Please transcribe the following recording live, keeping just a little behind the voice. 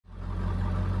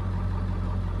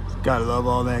Gotta love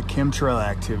all that chemtrail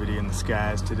activity in the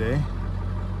skies today.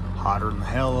 Hotter than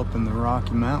hell up in the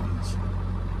Rocky Mountains.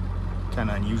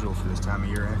 Kind of unusual for this time of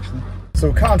year, actually.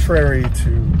 So contrary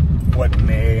to what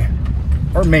may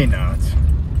or may not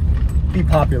be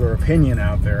popular opinion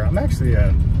out there, I'm actually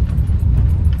a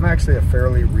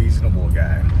fairly reasonable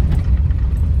guy.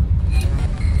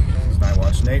 This is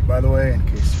Nightwatch N8, by the way, in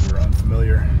case you were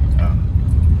unfamiliar.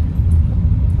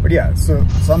 But yeah, so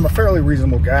I'm a fairly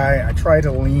reasonable guy. I try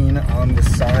to lean on the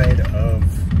side of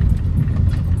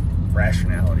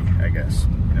rationality, I guess.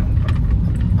 You know,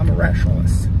 I'm a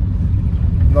rationalist.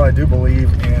 Though I do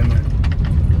believe in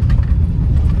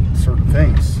certain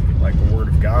things, like the Word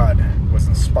of God was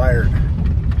inspired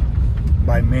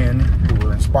by men who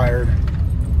were inspired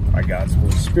by God's Holy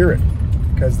Spirit.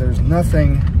 Because there's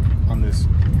nothing on this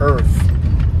earth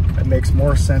that makes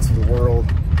more sense of the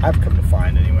world, I've come to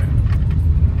find anyway,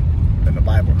 than the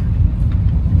Bible.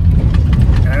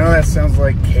 And I know that sounds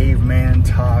like caveman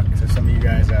talk to some of you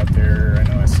guys out there. I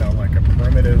know I sound like a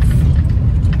primitive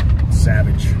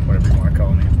savage, whatever you want to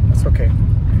call me. That's okay.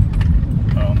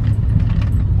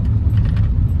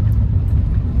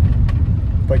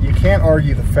 But you can't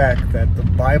argue the fact that the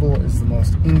Bible is the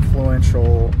most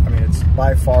influential, I mean, it's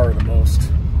by far the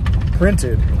most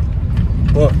printed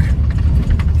book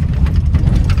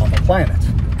on the planet.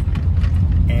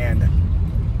 And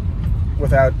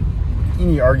without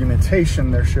any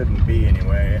argumentation, there shouldn't be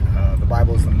anyway, the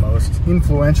Bible is the most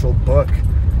influential book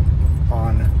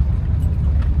on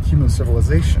human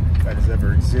civilization that has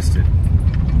ever existed.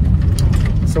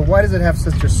 So why does it have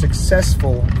such a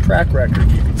successful track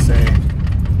record, you could say?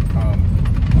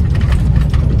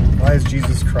 Why is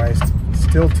Jesus Christ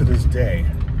still to this day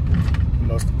the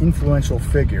most influential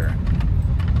figure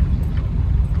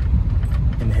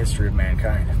in the history of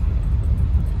mankind?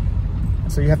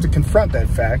 So you have to confront that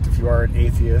fact if you are an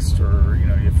atheist, or you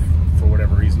know, if for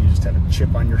whatever reason you just have a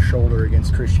chip on your shoulder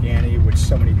against Christianity, which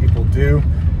so many people do.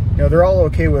 You know, they're all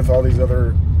okay with all these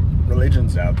other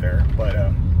religions out there, but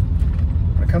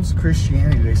when it comes to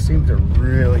Christianity, they seem to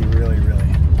really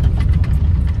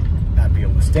not be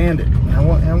able to stand it. And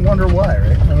I wonder why,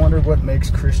 right? I wonder what makes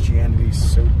Christianity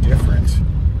so different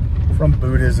from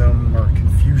Buddhism or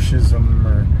Confucianism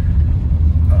or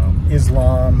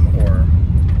Islam or,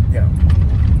 you know,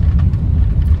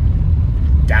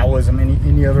 Taoism,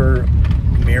 any other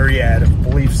myriad of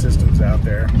belief systems out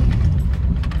there.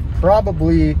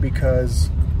 Probably because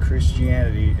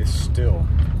Christianity is still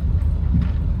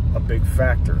a big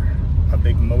factor, a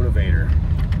big motivator,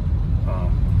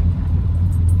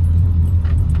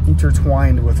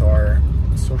 intertwined with our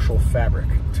social fabric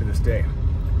to this day.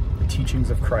 The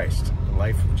teachings of Christ, the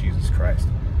life of Jesus Christ,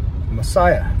 the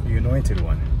Messiah, the Anointed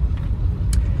One.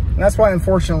 And that's why,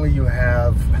 unfortunately, you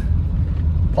have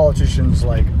politicians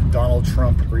like Donald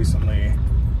Trump recently.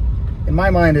 In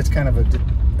my mind, it's kind of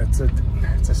it's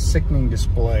a sickening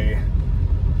display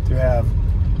to have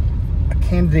a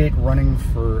candidate running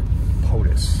for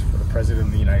POTUS, for the President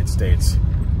of the United States,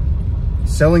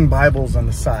 selling Bibles on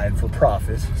the side for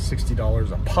profit,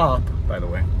 $60 a pop, by the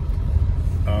way,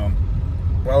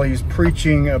 while he's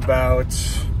preaching about,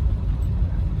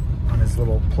 on his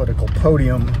little political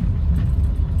podium,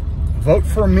 vote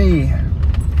for me,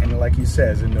 and like he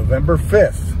says, in November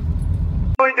 5th,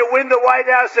 going to win the White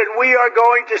House, and we are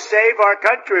going to save our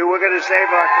country. We're going to save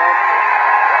our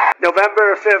country.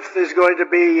 November 5th is going to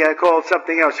be called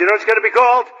something else. You know what it's going to be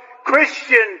called?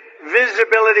 Christian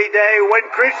Visibility Day, when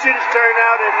Christians turn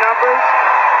out in numbers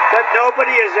that nobody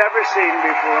has ever seen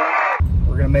before.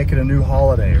 We're going to make it a new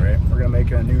holiday, right? We're going to make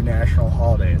it a new national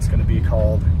holiday. It's going to be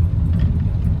called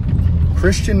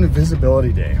Christian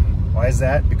Visibility Day. Why is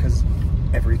that? Because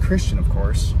every Christian, of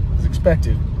course, is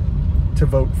expected to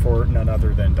vote for none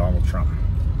other than Donald Trump.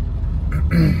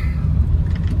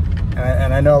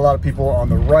 And I know a lot of people on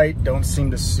the right don't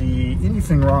seem to see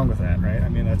anything wrong with that, right? I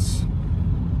mean, that's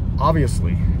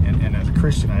obviously, and as a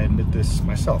Christian, I admit this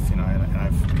myself, you know, and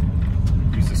I've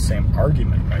used the same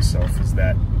argument myself, is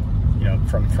that, you know,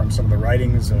 from some of the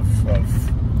writings of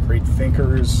great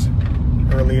thinkers in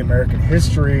early American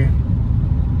history,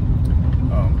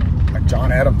 like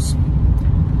John Adams,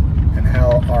 and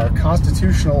how our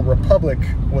constitutional republic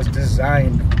was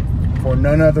designed for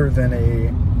none other than a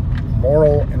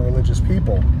moral and religious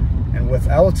people. And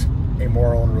without a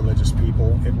moral and religious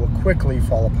people, it will quickly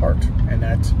fall apart. And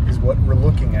that is what we're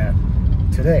looking at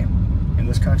today in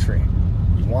this country.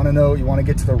 You want to know, you want to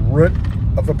get to the root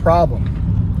of the problem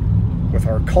with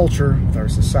our culture, with our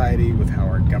society, with how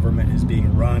our government is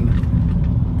being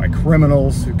run by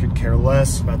criminals who could care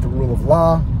less about the rule of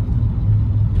law.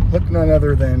 Look none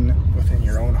other than within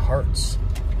your own hearts,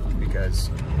 because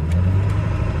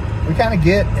we kind of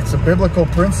get, it's a biblical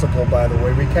principle, by the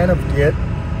way, we kind of get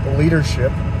the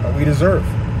leadership that we deserve,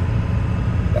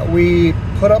 that we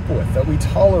put up with, that we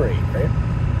tolerate, right?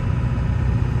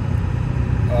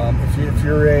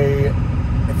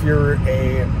 If you're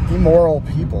a immoral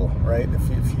people, right? If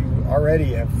you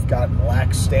already have got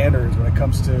lax standards when it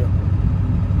comes to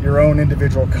your own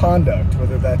individual conduct,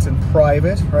 whether that's in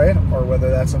private, right, or whether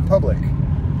that's in public,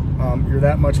 you're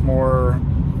that much more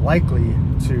likely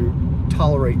to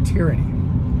tolerate tyranny.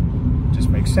 It just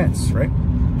makes sense, right?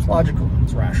 It's logical,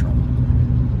 it's rational.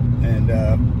 And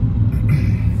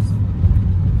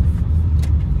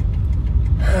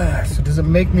so does it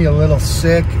make me a little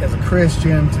sick as a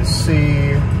Christian to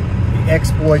see the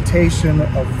exploitation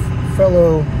of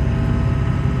fellow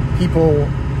people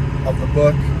of the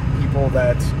book, people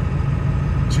that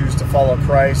choose to follow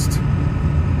Christ,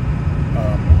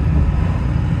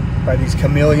 by these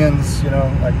chameleons, you know?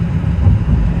 Like,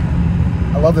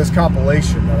 I love this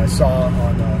compilation that I saw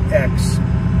on X,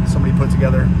 somebody put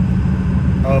together,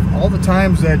 of all the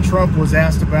times that Trump was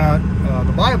asked about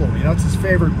the Bible. You know, it's his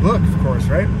favorite book, of course,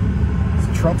 right?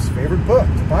 It's Trump's favorite book,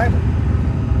 the Bible.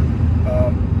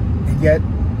 And yet,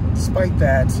 despite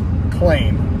that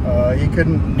claim, he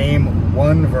couldn't name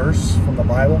one verse from the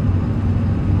Bible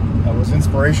that was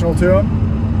inspirational to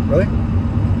him. Really?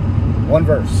 One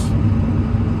verse.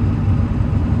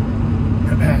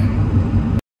 Okay.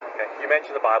 You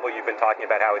mentioned the Bible. You've been talking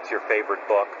about how it's your favorite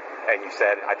book. And you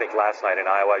said, I think last night in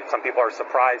Iowa, some people are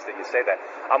surprised that you say that.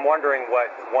 I'm wondering what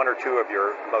one or two of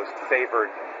your most favorite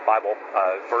Bible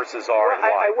verses are, and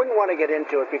why. I wouldn't want to get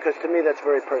into it because to me that's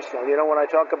very personal. You know, when I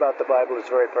talk about the Bible, it's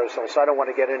very personal, so I don't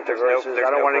want to get into verses. I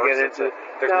don't want to get into...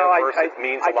 There's no verse that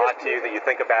means a lot to you that you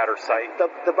think about or cite?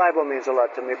 The Bible means a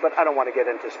lot to me, but I don't want to get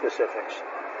into specifics.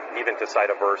 Even to cite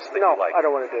a verse that you like? No, I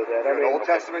don't want to do that. You're an Old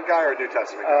Testament guy or a New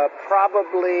Testament guy?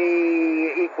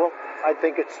 Probably equal. I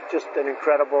think it's just an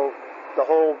incredible... The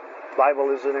whole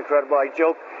Bible is an incredible... I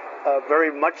joke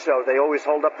very much so. They always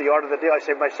hold up the Art of the Deal. I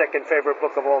say my second favorite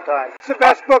book of all time. What's the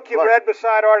best book you've read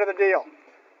beside Art of the Deal?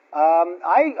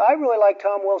 I really like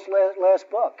Tom Wolfe's last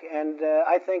book, and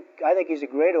I think he's a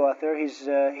great author. He's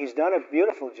done a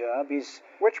beautiful job.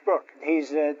 Which book?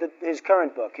 His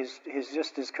current book. His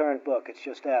current book. It's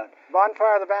just out.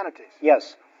 Bonfire of the Vanities.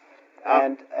 Yes,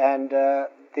 and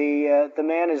the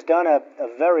man has done a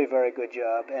very, very good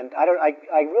job. And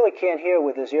I really can't hear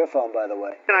with this earphone, by the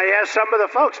way. And I asked some of the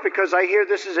folks, because I hear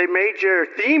this is a major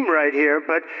theme right here,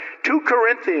 but 2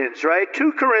 Corinthians, right?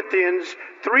 2 Corinthians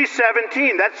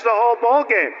 3:17, that's the whole ball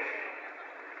game.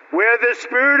 Where the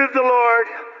Spirit of the Lord,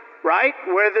 right?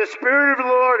 Where the Spirit of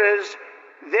the Lord is,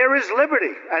 there is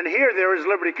liberty. And here there is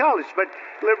Liberty College, but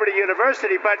Liberty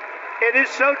University. But it is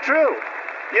so true.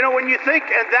 You know, when you think,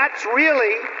 and that's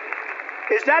really...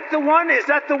 Is that the one? Is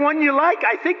that the one you like?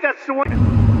 I think that's the one.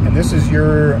 And this is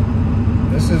your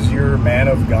man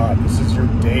of God. This is your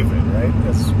David, right?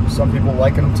 As some people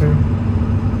liken him to.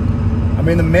 I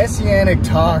mean, the messianic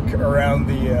talk around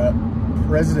the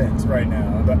president right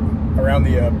now, around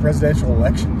the presidential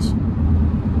elections,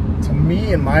 to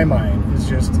me, in my mind, is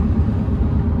just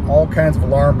all kinds of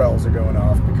alarm bells are going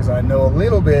off, because I know a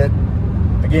little bit,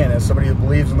 again, as somebody who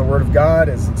believes in the Word of God,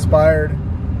 is inspired,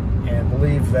 and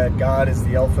believe that God is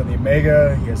the Alpha and the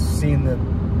Omega. He has seen the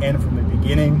end from the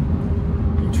beginning.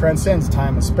 He transcends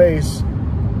time and space,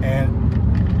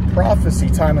 and prophecy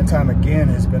time and time again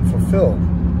has been fulfilled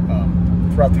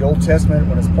throughout the Old Testament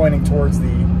when it's pointing towards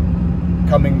the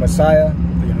coming Messiah,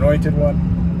 the Anointed One,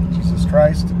 Jesus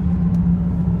Christ.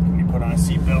 Let me put on a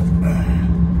seatbelt.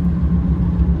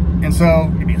 And so,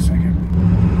 give me a second.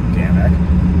 Damn heck.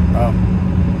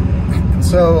 And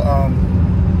so,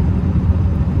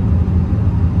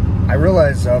 I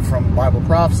realize from Bible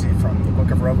prophecy, from the book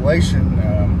of Revelation,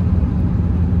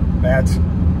 that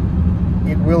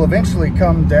it will eventually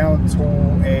come down to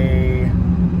a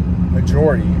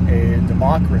majority, a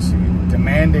democracy,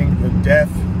 demanding the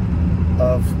death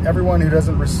of everyone who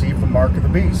doesn't receive the mark of the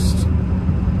beast.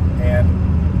 And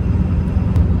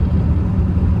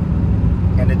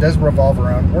it does revolve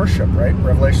around worship, right?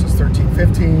 Revelations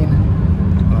 13:15,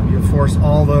 you force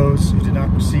all those who did not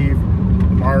receive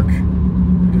the mark,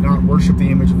 who did not worship the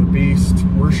image of the beast,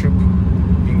 worship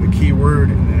being the key word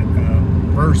in that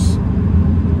verse,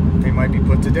 they might be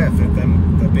put to death,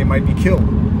 that they might be killed.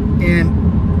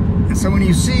 And so when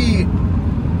you see,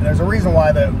 there's a reason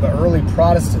why the early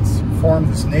Protestants who formed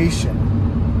this nation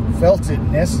felt it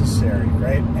necessary,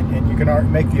 right? And you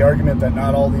can make the argument that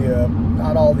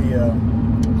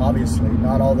obviously,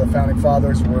 not all the founding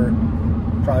fathers were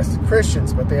Protestant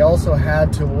Christians, but they also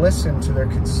had to listen to their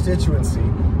constituency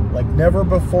like never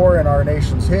before in our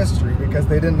nation's history, because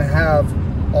they didn't have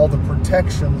all the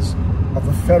protections of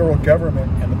the federal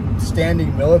government and the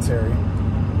standing military,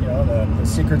 you know, the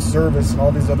Secret Service and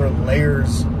all these other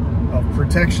layers of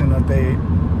protection that they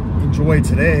enjoy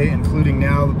today, including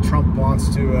now Trump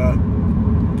wants to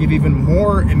give even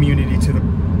more immunity to the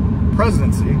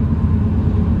presidency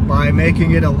by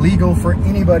making it illegal for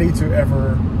anybody to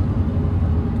ever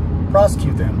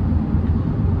prosecute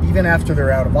them, even after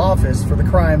they're out of office, for the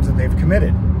crimes that they've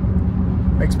committed.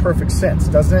 Makes perfect sense,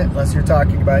 doesn't it? Unless you're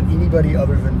talking about anybody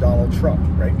other than Donald Trump,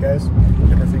 right, guys?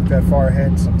 Never think that far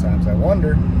ahead. Sometimes I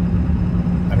wonder.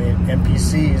 I mean,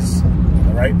 NPCs on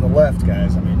the right and the left,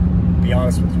 guys. I mean, be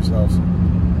honest with yourselves.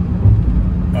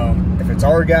 If it's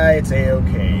our guy, it's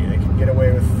A-okay. They can get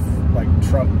away with, like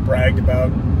Trump bragged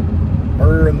about,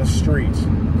 murder in the street.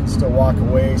 Can still walk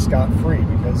away scot-free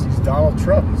because he's Donald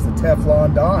Trump. He's the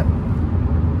Teflon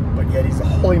Don. But yet he's a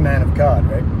holy man of God,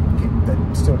 right?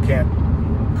 That still can't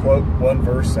quote one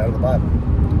verse out of the Bible.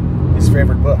 His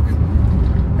favorite book.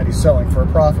 And he's selling for a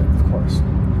profit, of course.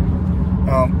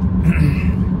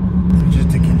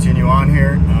 Just to continue on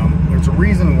here, there's a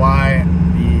reason why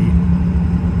the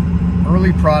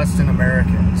early Protestant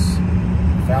Americans,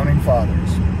 founding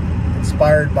fathers,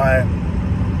 inspired by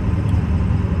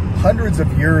hundreds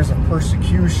of years of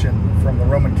persecution from the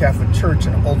Roman Catholic Church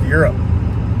in old Europe,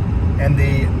 and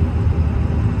the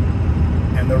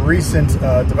recent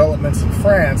developments in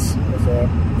France with the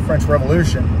French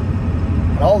Revolution,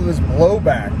 and all of this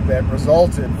blowback that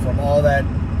resulted from all that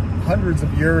hundreds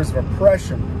of years of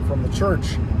oppression from the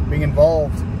church being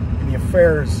involved in the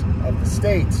affairs of the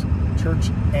state, church,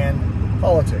 and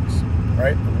politics,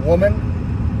 right? The woman,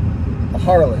 a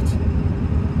harlot,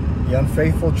 the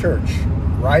unfaithful church,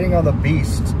 riding on the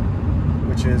beast,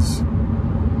 which is, you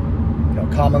know,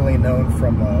 commonly known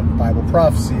from Bible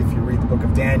prophecy. If you read the book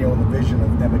of Daniel and the vision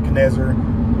of Nebuchadnezzar,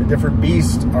 the different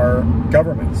beasts are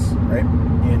governments, right?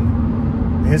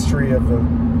 In the history of the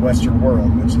Western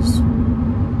world, which is,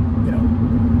 you know,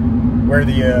 where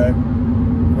the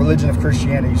religion of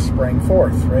Christianity sprang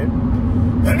forth, right?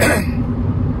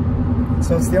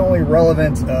 So it's the only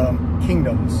relevant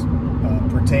kingdoms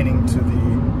pertaining to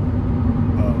the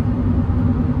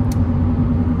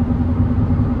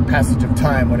passage of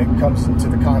time when it comes into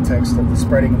the context of the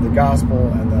spreading of the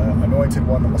gospel and the anointed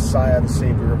one, the Messiah, the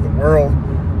Savior of the world,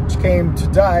 which came to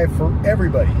die for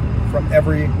everybody from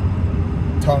every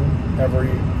tongue,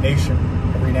 every nation,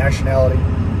 every nationality.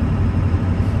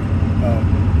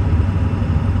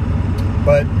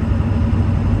 But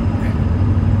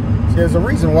see, there's a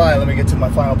reason why. Let me get to my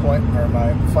final point, or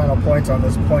my final point on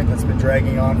this point that's been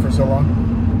dragging on for so long.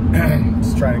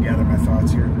 Just trying to gather my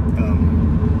thoughts here.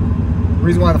 The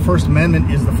reason why the First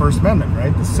Amendment is the First Amendment,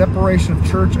 right? The separation of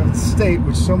church and state,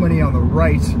 which so many on the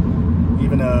right,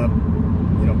 even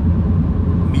you know,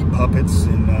 meat puppets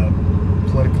in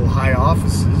political high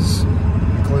offices,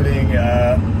 including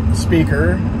the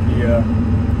speaker,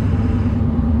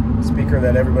 the speaker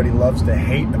that everybody loves to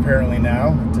hate apparently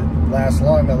now. It didn't last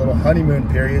long, that little honeymoon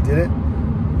period, did it?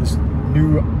 This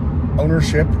new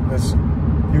ownership, this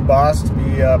new boss to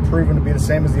be proven to be the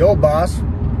same as the old boss.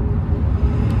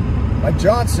 Mike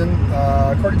Johnson,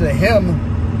 according to him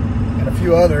and a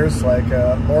few others, like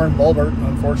Lauren Boebert,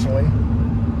 unfortunately,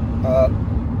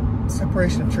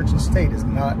 separation of church and state is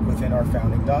not within our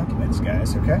founding documents,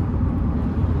 guys, okay?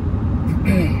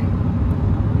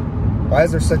 Why is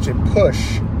there such a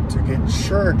push to get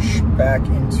church back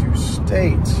into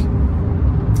state?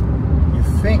 You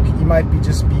think you might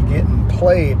just be getting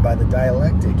played by the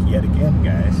dialectic yet again,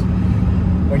 guys.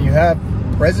 When you have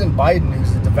President Biden,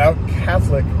 who's a devout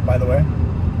Catholic, by the way,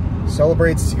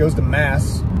 celebrates, he goes to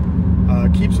Mass,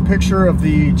 keeps a picture of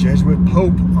the Jesuit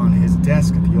Pope on his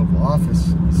desk at the Oval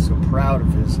Office. He's so proud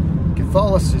of his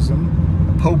Catholicism.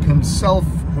 The Pope himself,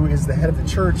 who is the head of the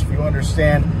church, if you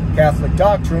understand Catholic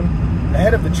doctrine, the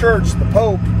head of the church, the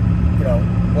Pope, you know,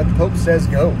 what the Pope says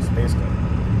goes, basically.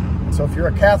 So if you're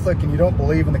a Catholic and you don't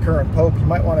believe in the current Pope, you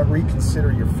might want to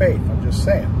reconsider your faith, I'm just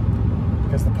saying.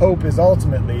 Because the Pope is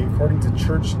ultimately, according to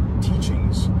church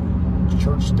teachings,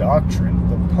 church doctrine,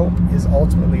 the Pope is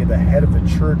ultimately the head of the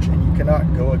church, and you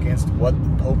cannot go against what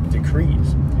the Pope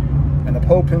decrees. And the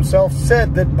Pope himself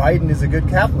said that Biden is a good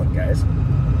Catholic, guys.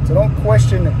 So don't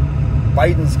question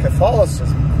Biden's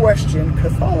Catholicism, question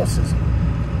Catholicism.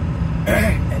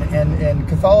 and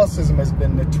Catholicism has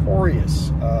been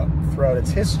notorious throughout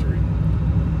its history.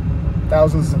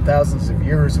 Thousands and thousands of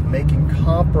years of making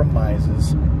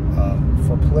compromises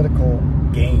for political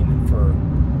gain, for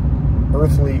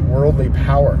earthly, worldly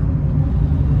power.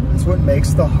 That's what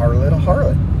makes the harlot a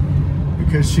harlot.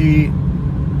 Because she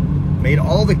made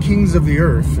all the kings of the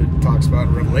earth, it talks about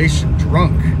in Revelation,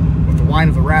 drunk with the wine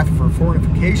of the wrath for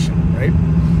fornication, right?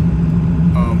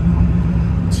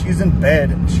 She's in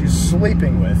bed, she's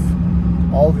sleeping with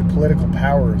all the political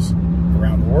powers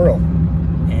around the world.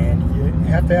 And you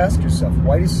have to ask yourself,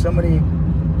 why do so many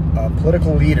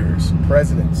political leaders,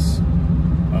 presidents,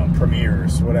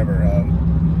 premiers, whatever,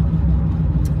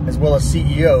 as well as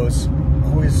CEOs,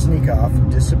 always sneak off and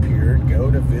disappear and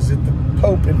go to visit the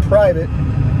Pope in private,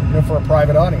 for a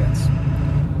private audience?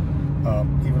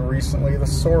 Even recently, the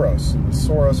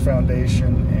Soros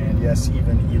Foundation, and yes,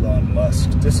 even Elon Musk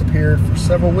disappeared for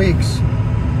several weeks.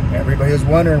 Everybody was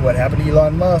wondering what happened to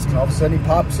Elon Musk, and all of a sudden he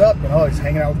pops up and he's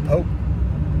hanging out with the Pope.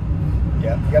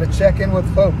 Yeah, you got to check in with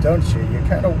the Pope, don't you? You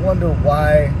kind of wonder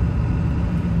why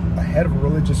a head of a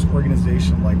religious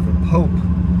organization like the Pope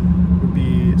would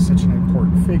be such an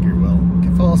important figure. Well,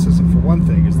 Catholicism, for one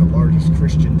thing, is the largest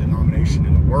Christian denomination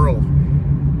in the world.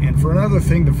 And for another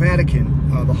thing, the Vatican,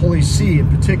 the Holy See in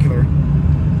particular,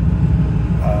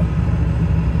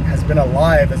 has been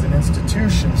alive as an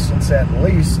institution since at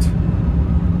least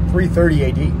 330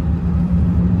 AD.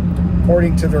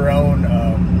 According to their own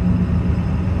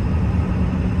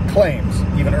claims,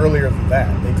 even earlier than that.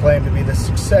 They claim to be the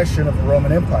succession of the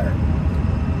Roman Empire.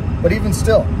 But even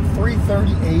still,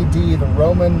 330 AD, the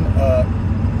Roman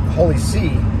Holy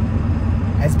See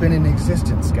has been in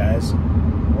existence, guys,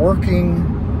 working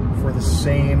for the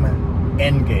same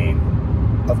endgame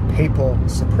of papal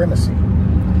supremacy.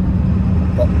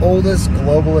 The oldest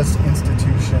globalist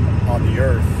institution on the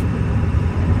earth,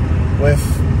 with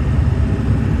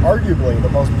arguably the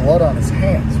most blood on its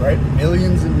hands, right?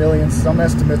 Millions and millions. Some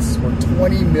estimates were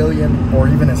 20 million, or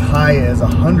even as high as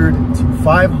 100 to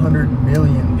 500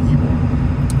 million people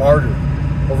martyred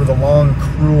over the long,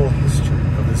 cruel history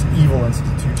of this evil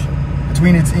institution.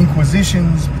 Between its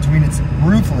inquisitions, between its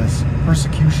ruthless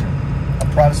persecution of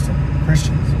Protestant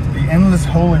Christians, to the endless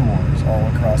holy wars all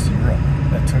across Europe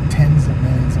that took tens of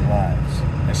millions of lives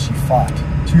as she fought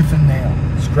tooth and nail,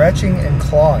 scratching and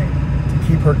clawing to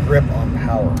keep her grip on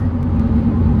power.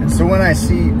 And so when I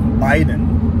see Biden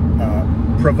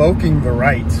provoking the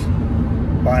right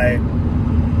by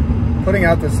putting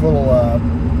out this little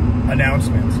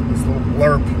announcement, this little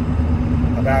blurb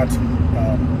about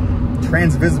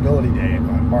Transvisibility Day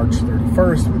on March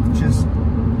 31st,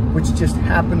 which just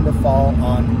happened to fall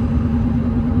on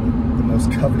the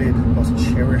most coveted, most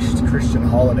cherished Christian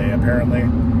holiday, apparently,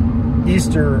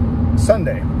 Easter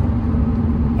Sunday.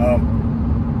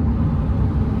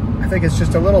 I think it's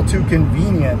just a little too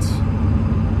convenient.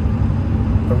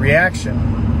 The reaction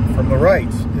from the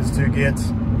right is to get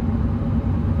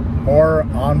more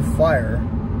on fire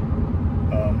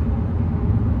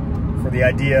for the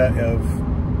idea of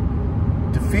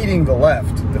defeating the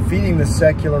left, defeating the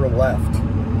secular left,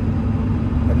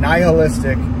 the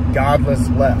nihilistic, godless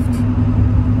left.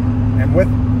 And with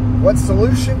what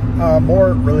solution?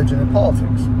 More religion and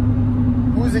politics.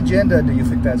 Whose agenda do you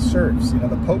think that serves?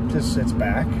 The Pope just sits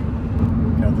back.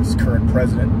 This current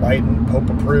president, Biden, Pope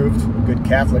approved, good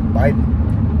Catholic Biden.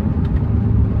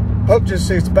 Pope just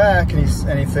sits back and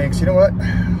he thinks, you know what?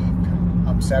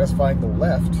 I'm satisfying the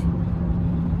left,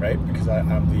 right? Because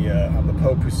I'm the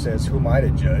Pope who says, who am I to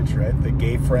judge, right? The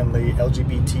gay-friendly,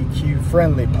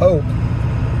 LGBTQ-friendly Pope.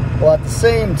 Well, at the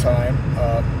same time,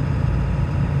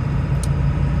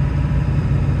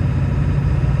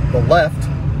 the left,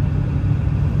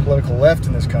 political left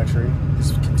in this country,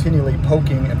 is continually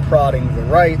poking and prodding the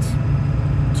right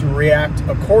to react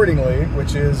accordingly,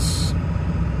 which is,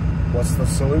 what's the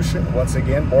solution? Once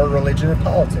again, more religion and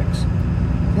politics.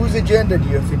 Whose agenda do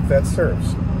you think that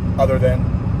serves, other than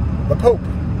the Pope?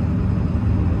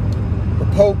 The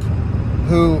Pope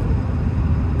who,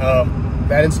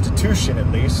 that institution at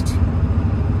least,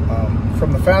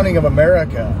 from the founding of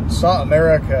America, saw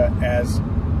America as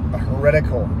a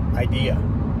heretical idea,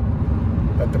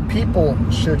 that the people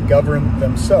should govern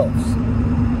themselves.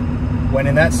 When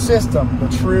in that system, the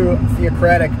true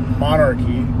theocratic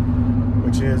monarchy,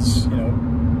 which is, the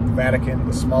Vatican,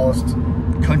 the smallest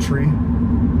country,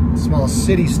 the smallest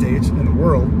city-state in the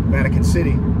world, Vatican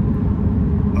City,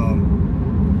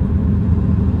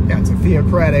 it's a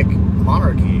theocratic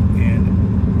monarchy,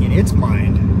 and in its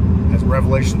mind, as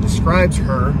Revelation describes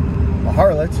her, a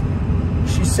harlot,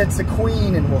 she sits a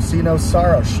queen and will see no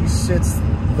sorrow. She sits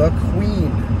the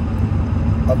queen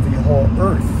of the whole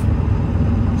earth.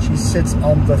 She sits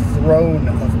on the throne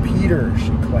of Peter,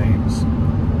 she claims.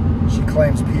 She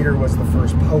claims Peter was the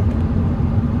first pope,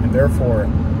 and therefore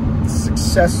the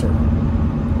successor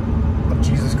of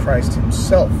Jesus Christ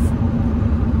himself.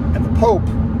 And the Pope,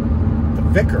 the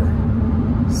vicar,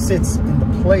 sits in the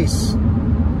place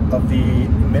of the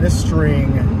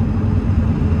ministering,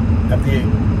 of the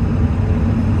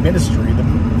ministry,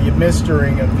 the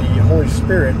administering of the Holy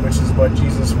Spirit, which is what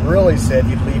Jesus really said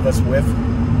he'd leave us with,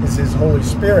 is his Holy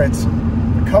Spirit,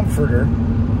 the Comforter,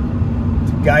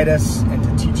 to guide us and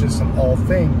to teach us in all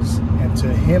things. And to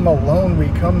him alone we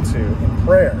come to in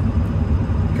prayer.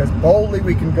 Because boldly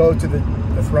we can go to the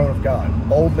throne of God.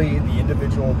 Boldly, the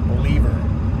individual believer.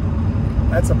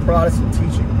 That's a Protestant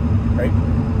teaching, right?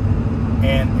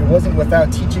 And it wasn't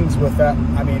without teachings, we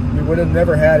would have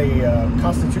never had a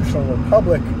constitutional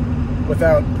republic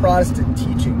without Protestant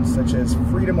teachings, such as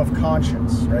freedom of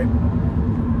conscience, right?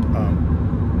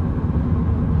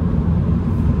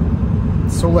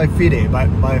 Sola fide,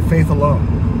 by faith alone,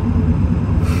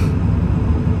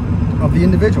 of the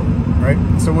individual, right?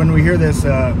 So when we hear this,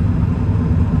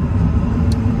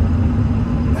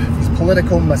 these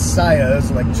political messiahs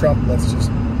like Trump, let's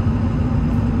just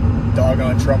dog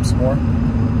on Trump some more.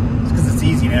 It's because it's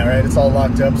easy now, right? It's all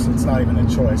locked up, so it's not even a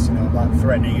choice. You know, I'm not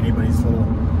threatening anybody's little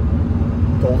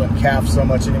golden calf so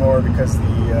much anymore, because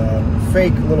the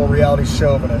fake little reality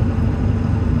show of a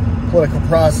political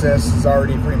process is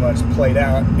already pretty much played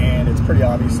out, and it's pretty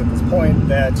obvious at this point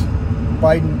that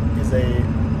Biden is a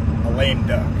lame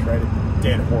duck, right? A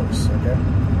dead horse, okay?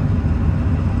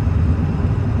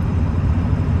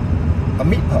 A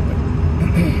meat puppet.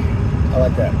 I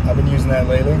like that. I've been using that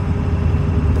lately.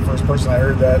 The first person I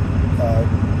heard that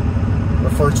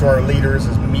refer to our leaders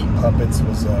as meat puppets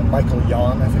was Michael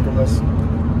Yon, I think it was,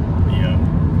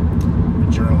 the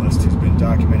journalist who's been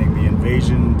documenting the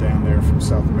invasion down there from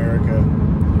South America.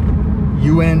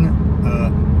 UN,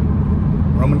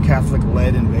 Roman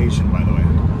Catholic-led invasion, by the way.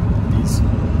 These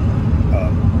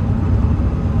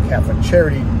Catholic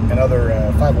Charity and other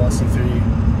 501c3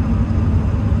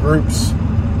 groups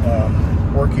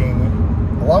working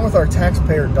along with our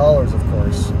taxpayer dollars, of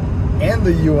course, and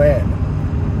the UN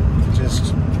to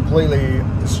just completely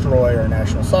destroy our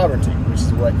national sovereignty, which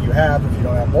is what you have if you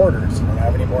don't have borders. You don't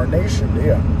have any more nation, do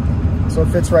you? So it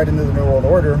fits right into the New World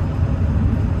Order.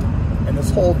 And this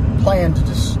whole plan to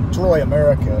destroy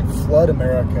America, flood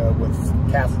America with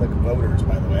Catholic voters,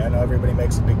 by the way. I know everybody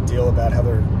makes a big deal about how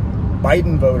they're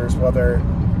Biden voters, whether,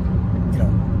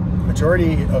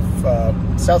 majority of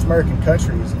South American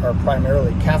countries are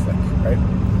primarily Catholic, right?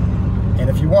 And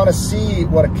if you want to see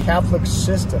what a Catholic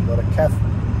system, what a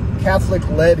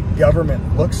Catholic-led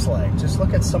government looks like, just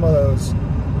look at some of those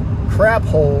crap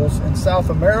holes in South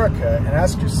America and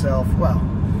ask yourself, well,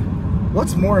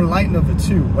 what's more enlightened of the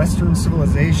two? Western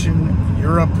civilization,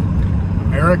 Europe,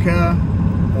 America,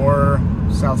 or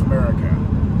South America?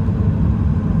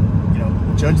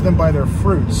 Judge them by their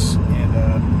fruits,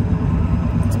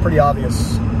 and it's pretty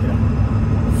obvious.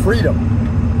 Freedom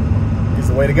is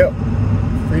the way to go.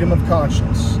 Freedom of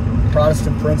conscience,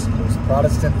 Protestant principles,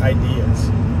 Protestant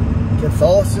ideas.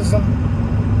 Catholicism,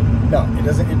 no,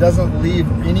 it doesn't leave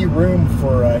any room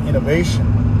for innovation.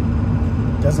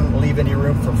 It doesn't leave any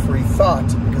room for free thought,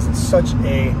 because it's such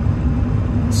a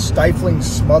stifling,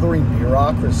 smothering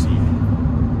bureaucracy.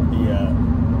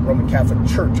 The Roman Catholic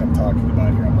Church I'm talking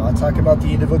about here. I'm not talking about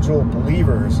the individual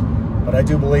believers, but I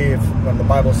do believe when the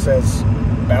Bible says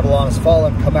Babylon has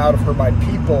fallen, come out of her my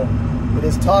people, it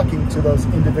is talking to those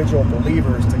individual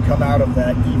believers to come out of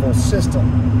that evil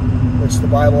system, which the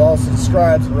Bible also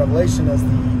describes in Revelation as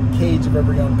the cage of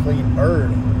every unclean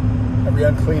bird, every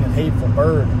unclean and hateful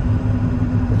bird,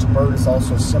 which a bird is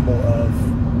also a symbol of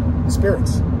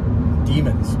spirits,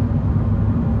 demons.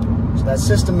 So that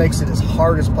system makes it as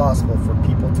hard as possible for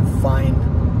people to find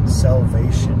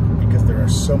salvation, because there are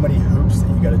so many hoops that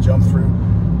you got to jump through.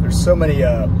 There's so many,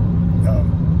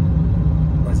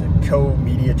 what is it,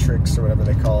 co-mediatrix or whatever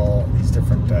they call these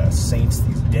different saints,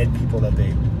 these dead people that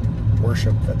they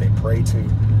worship, that they pray to.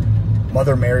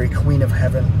 Mother Mary, Queen of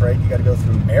Heaven, right? You got to go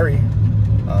through Mary.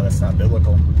 That's not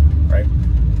biblical, right?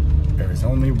 There is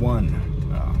only one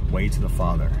way to the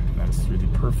Father, and that is through the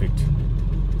perfect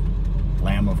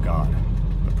Lamb of God,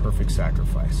 the perfect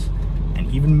sacrifice. And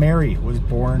even Mary was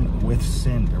born with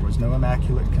sin. There was no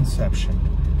immaculate conception.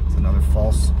 It's another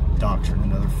false doctrine,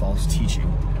 another false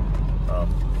teaching.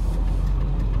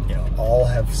 All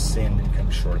have sinned and come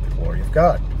short of the glory of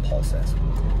God, Paul says.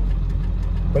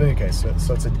 But in any case,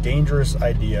 so it's a dangerous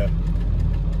idea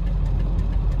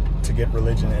to get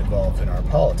religion involved in our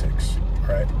politics,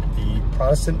 right? The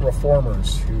Protestant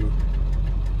reformers who,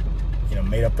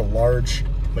 made up the large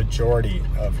majority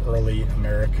of early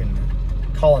American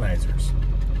colonizers,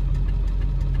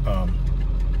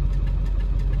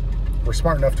 were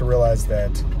smart enough to realize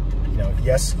that,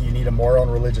 yes, you need a moral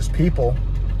and religious people,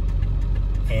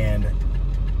 and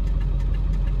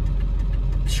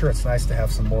sure, it's nice to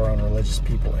have some moral and religious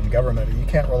people in government, but you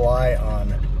can't rely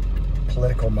on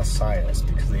political messiahs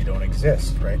because they don't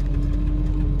exist, right?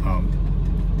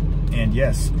 And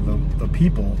yes, the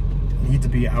people need to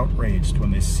be outraged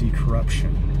when they see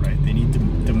corruption, right? They need to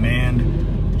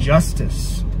demand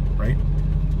justice, right?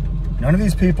 None of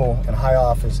these people in high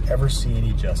office ever see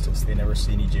any justice. They never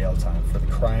see any jail time for the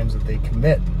crimes that they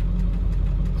commit.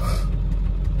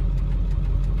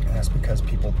 And that's because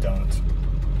people don't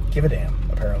give a damn,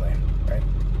 apparently, right?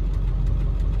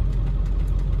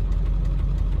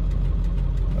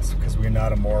 That's because we're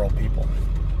not a moral people.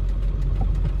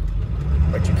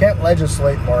 But you can't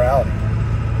legislate morality,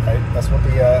 right? That's what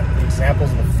the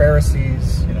examples of the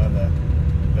Pharisees, you know, the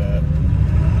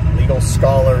legal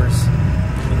scholars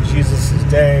in Jesus'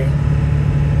 day.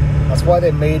 That's why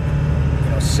they made, you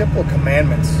know, simple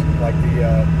commandments like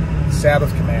the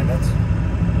Sabbath commandments,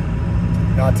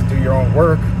 not to do your own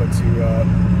work, but to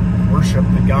worship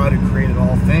the God who created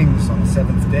all things on the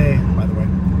seventh day. By the way,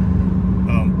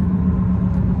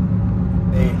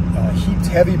 they heaped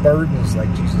heavy burdens,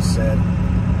 like Jesus said,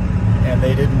 and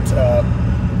they didn't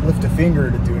lift a finger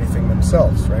to do anything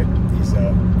themselves, right? These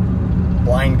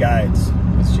blind guides,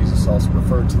 as Jesus also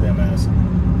referred to them as.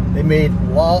 They made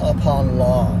law upon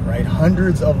law, right?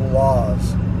 Hundreds of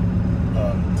laws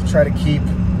to try to keep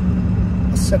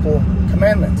a simple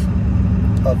commandment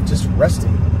of just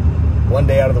resting one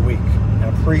day out of the week and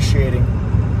appreciating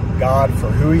God for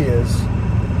who He is.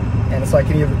 And it's like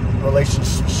any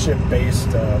relationship-based,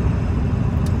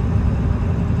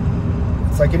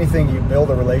 it's like anything you build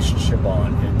a relationship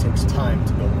on, it takes time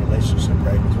to build a relationship,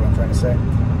 right? That's what I'm trying to say.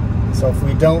 So if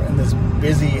we don't, in this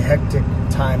busy, hectic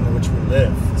time in which we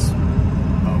live, this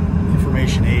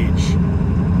information age,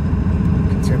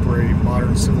 contemporary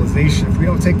modern civilization, if we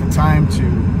don't take the time to, you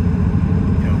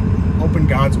know, open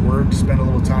God's Word, to spend a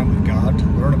little time with God, to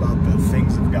learn about the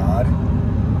things of God,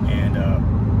 and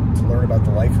to learn about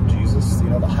the life of Jesus, you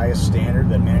know, the highest standard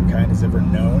that mankind has ever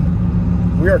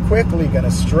known, we are quickly going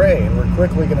to stray, and we're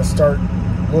quickly going to start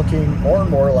looking more and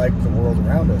more like the world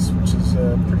around us, which is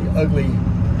pretty ugly.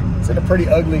 It's in a pretty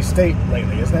ugly state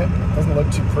lately, isn't it? It doesn't look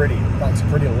too pretty. Not too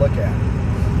pretty to look at.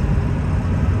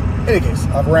 In any case,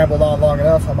 I've rambled on long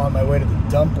enough. I'm on my way to the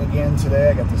dump again today.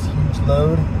 I got this huge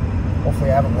load.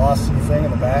 Hopefully I haven't lost anything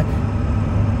in the back,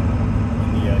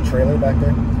 in the trailer back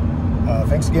there.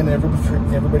 Thanks again to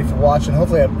everybody for watching.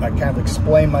 Hopefully I kind of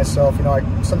explain myself. You know,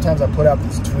 sometimes I put out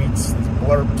these tweets, these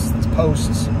blurbs, these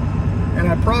posts, and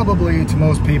I probably, to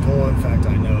most people, in fact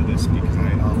I know this because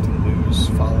I often lose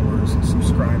followers and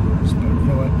subscribers, but you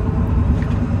know what?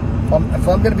 If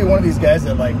I'm going to be one of these guys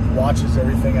that like watches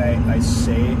everything I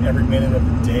say every minute of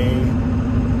the day,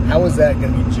 how is that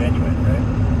going to be genuine, right?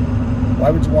 Why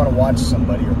would you want to watch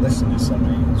somebody or listen to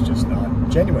somebody who's just not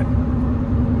genuine?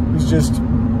 Who's just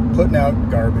putting out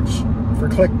garbage for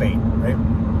clickbait, right?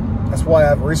 That's why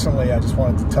I just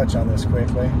wanted to touch on this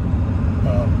quickly.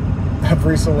 I've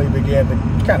recently began to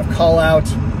kind of call out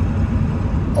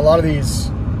a lot of these,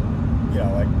 you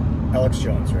know, like Alex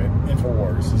Jones, right?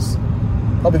 InfoWars is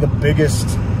probably the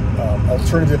biggest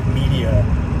alternative media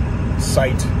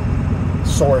site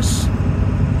source.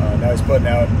 Now he's putting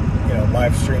out, you know,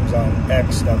 live streams on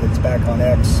X, now that it's back on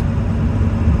X.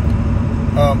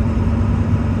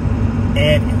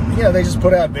 And, you know, they just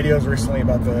put out videos recently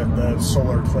about the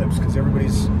solar eclipse, because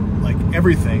everybody's, like,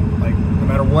 everything, like, no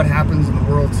matter what happens in the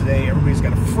world today, everybody's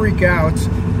got to freak out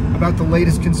about the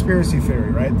latest conspiracy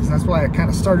theory, right? So that's why I kind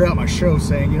of started out my show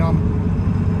saying, you know,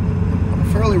 I'm a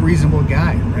fairly reasonable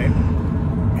guy, right?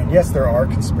 And yes, there are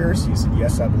conspiracies, and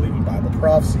yes, I believe in Bible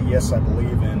prophecy, yes, I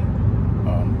believe in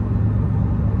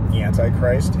the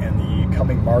Antichrist and the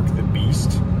coming mark of the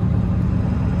beast.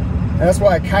 And that's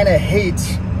why I kind of hate,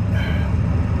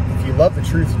 if you love the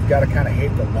truth, you've got to kind of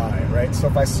hate the lie, right? So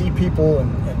if I see people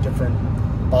and different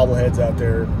bobbleheads out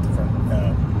there, different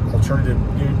alternative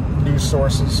news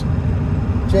sources,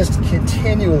 just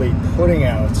continually putting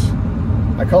out,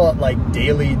 I call it like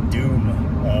daily doom,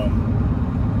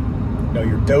 you know,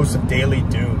 your dose of daily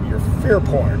doom, your fear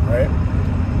porn, right?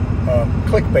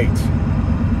 Clickbait,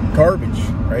 garbage,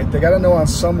 right? They got to know on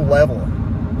some level,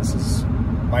 this is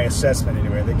my assessment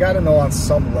anyway, they got to know on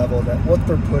some level that what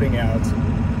they're putting out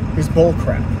is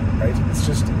bullcrap, right? It's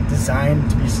just designed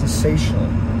to be sensational,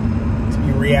 to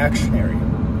be reactionary,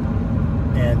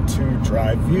 and to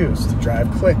drive views, to drive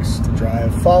clicks, to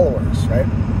drive followers, right?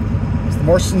 So the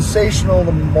more sensational,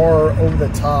 the more over the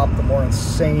top, the more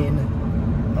insane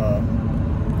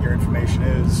your information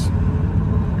is,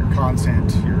 your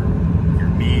content, your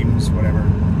memes, whatever,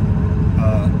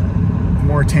 the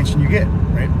more attention you get,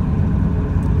 right?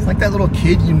 It's like that little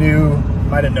kid you knew. You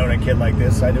might have known a kid like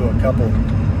this. I knew a couple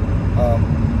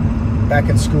back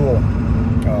in school.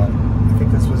 I think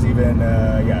this was even,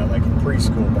 like in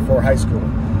preschool, before high school,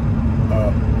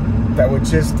 that would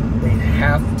just, they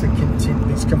have to continue,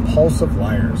 these compulsive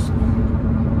liars,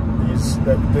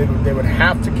 they would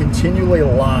have to continually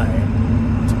lie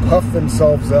to puff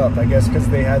themselves up, I guess, because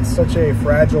they had such a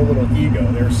fragile little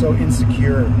ego. They were so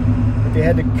insecure that they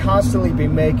had to constantly be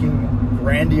making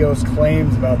grandiose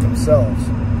claims about themselves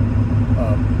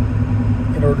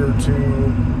in order to,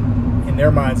 in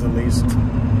their minds at least,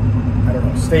 I don't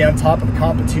know, stay on top of the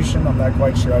competition. I'm not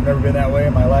quite sure. I've never been that way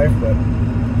in my life, but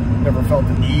never felt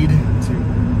the need to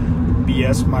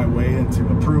BS my way into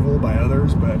approval by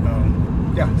others. But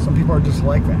yeah, some people are just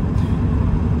like that.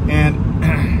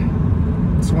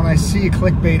 And so when I see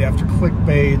clickbait after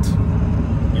clickbait,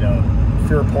 you know,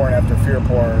 fear porn after fear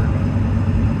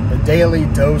porn, the daily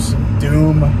dose of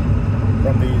doom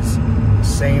from these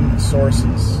same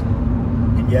sources,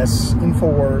 and yes,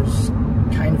 InfoWars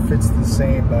kind of fits the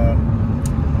same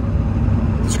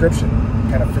description,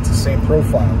 kind of fits the same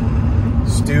profile.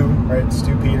 Stu, right?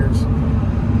 Stu Peters.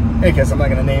 Hey, guys, I'm not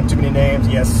going to name too many names.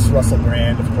 Yes, Russell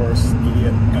Brand, of course,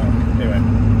 idiot. Anyway.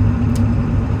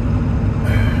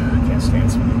 I can't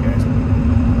stand some of you guys.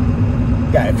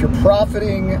 Yeah, if you're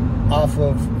profiting off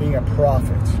of being a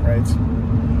prophet, right?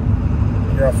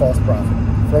 You're a false prophet,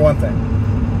 for one thing.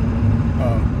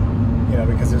 You know,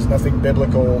 because there's nothing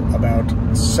biblical about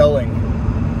selling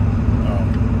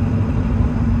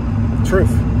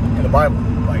truth in the Bible.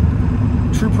 Like,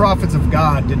 true prophets of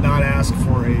God did not ask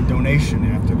for a donation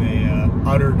after they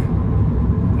uttered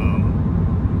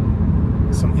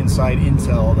some inside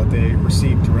intel that they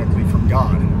received directly from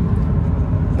God.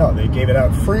 No, they gave it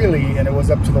out freely, and it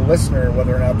was up to the listener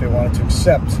whether or not they wanted to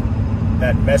accept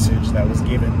that message that was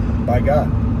given by God,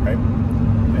 right?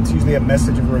 And it's usually a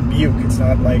message of rebuke. It's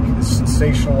not like this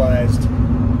sensationalized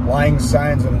lying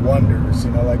signs and wonders.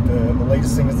 You know, like the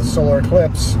latest thing is the solar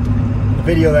eclipse. The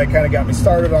video that kind of got me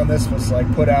started on this was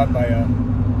like put out by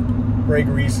Greg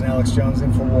Reese and Alex Jones,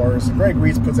 InfoWars. And Greg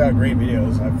Reese puts out great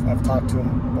videos. I've talked to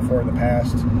him before in the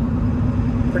past.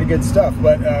 Pretty good stuff.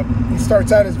 But he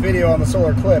starts out his video on the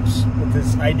solar eclipse with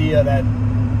this idea that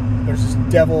there's this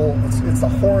devil. It's a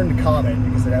horned comet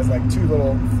because it has like two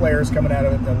little flares coming out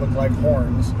of it that look like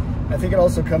horns. I think it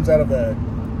also comes out of the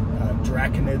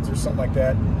Draconids or something like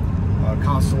that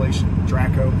constellation,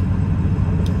 Draco.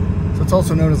 So it's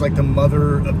also known as like the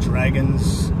mother of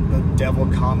dragons, the devil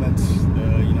comet.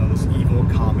 You know, this evil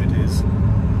comet is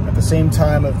at the same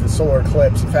time of the solar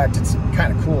eclipse. In fact, it's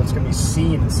kind of cool. It's going to be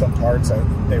seen in some parts.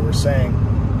 They were saying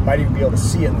might even be able to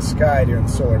see it in the sky during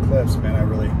the solar eclipse. Man, I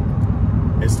really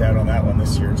missed out on that one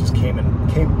this year. It just came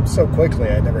so quickly.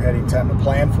 I never had any time to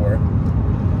plan for it.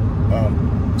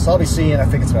 So I'll be seeing, I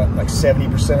think it's about like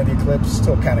 70% of the eclipse.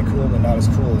 Still kind of cool, but not as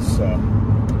cool as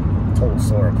total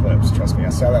solar eclipse. Trust me, I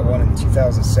saw that one in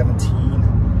 2017.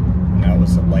 And that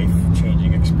was a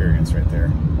life-changing experience right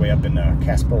there. Way up in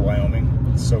Casper, Wyoming.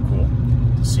 It's so cool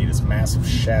to see this massive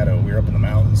shadow. We were up in the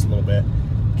mountains a little bit,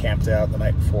 camped out the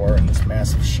night before, and this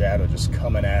massive shadow just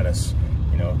coming at us,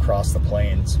 you know, across the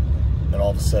plains. And then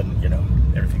all of a sudden, you know,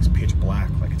 everything's pitch black,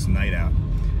 like it's night out.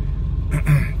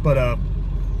 But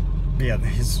yeah,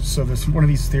 so there's one of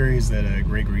these theories that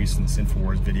Greg Reese in this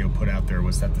InfoWars video put out there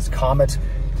was that this comet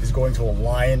is going to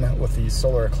align with the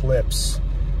solar eclipse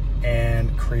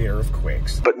and create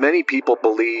earthquakes. But many people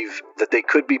believe that they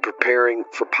could be preparing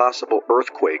for possible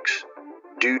earthquakes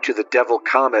due to the devil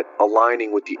comet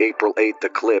aligning with the April 8th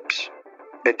eclipse,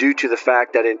 and due to the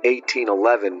fact that in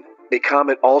 1811, a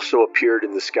comet also appeared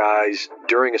in the skies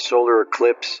during a solar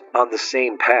eclipse on the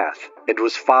same path, and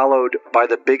was followed by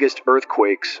the biggest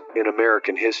earthquakes in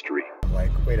American history.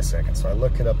 Like, wait a second, so I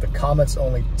look it up. The comet's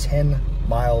only 10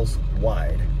 miles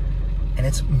wide, and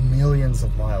it's millions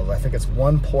of miles. I think it's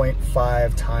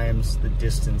 1.5 times the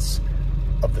distance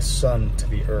of the sun to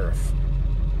the earth.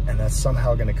 And that's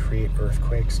somehow going to create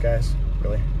earthquakes, guys?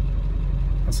 Really?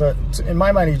 And so, in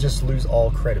my mind, you just lose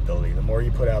all credibility. The more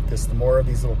you put out this, the more of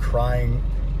these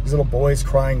little boys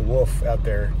crying wolf out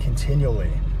there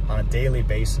continually on a daily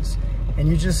basis. And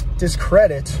you just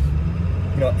discredit,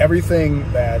 you know,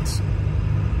 everything that,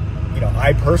 you know,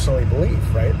 I personally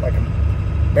believe, right? Like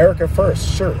America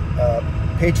first, sure.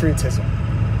 Patriotism,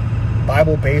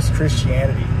 Bible-based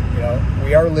Christianity. You know,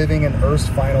 we are living in Earth's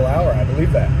final hour. I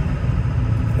believe that.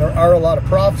 There are a lot of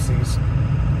prophecies.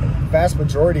 The vast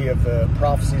majority of the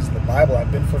prophecies in the Bible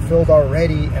have been fulfilled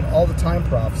already, and all the time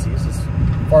prophecies, as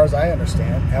far as I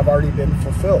understand, have already been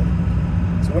fulfilled.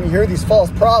 So when you hear these false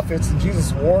prophets, and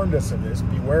Jesus warned us of this,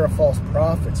 beware of false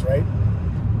prophets, right?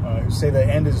 Who say the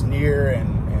end is near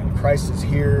and Christ is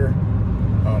here.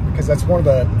 Because that's one of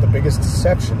the biggest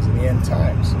deceptions in the end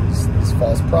times is these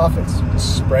false prophets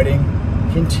just spreading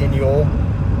continual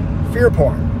fear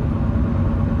porn.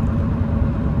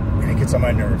 And it gets on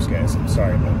my nerves, guys. I'm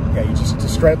sorry, but yeah, you just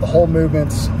discredit the whole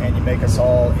movement and you make us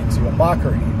all into a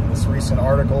mockery. This recent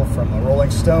article from the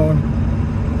Rolling Stone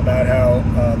about how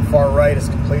the far right has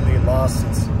completely lost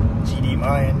its GD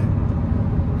mind.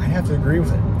 I'd have to agree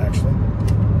with it, actually.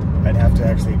 I'd have to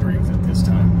actually agree with it this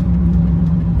time.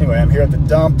 Anyway, I'm here at the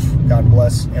dump. God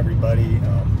bless everybody.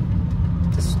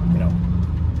 Just, you know,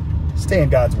 stay in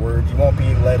God's word. You won't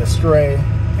be led astray,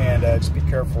 and just be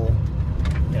careful,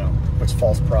 you know, which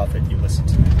false prophet you listen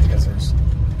to, because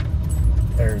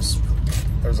there's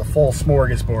a full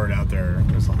smorgasbord out there.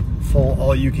 There's a full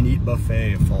all-you-can-eat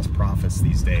buffet of false prophets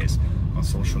these days on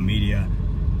social media,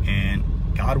 and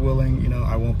God willing, you know,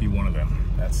 I won't be one of them.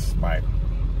 That's my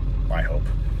hope.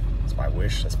 That's my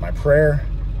wish. That's my prayer.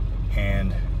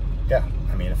 And yeah,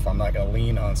 I mean, if I'm not going to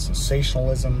lean on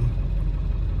sensationalism,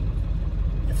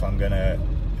 if I'm going to,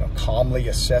 you know, calmly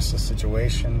assess the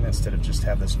situation instead of just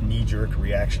have this knee-jerk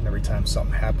reaction every time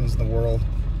something happens in the world,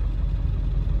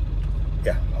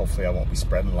 yeah, hopefully I won't be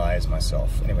spreading lies myself.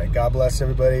 Anyway, God bless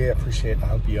everybody. I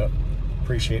hope you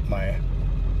appreciate my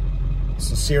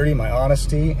sincerity, my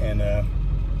honesty, and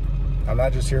I'm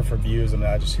not just here for views. I'm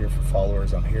not just here for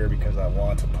followers. I'm here because I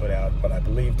want to put out what I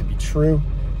believe to be true.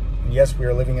 And yes, we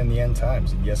are living in the end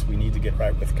times. And yes, we need to get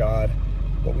right with God.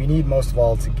 What we need most of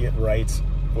all to get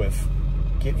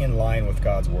in line with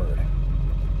God's word.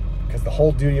 Because the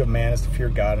whole duty of man is to fear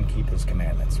God and keep his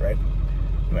commandments, right?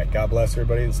 Anyway, God bless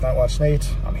everybody. It's Nightwatch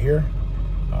N8. I'm here.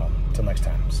 Until next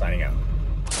time, signing out.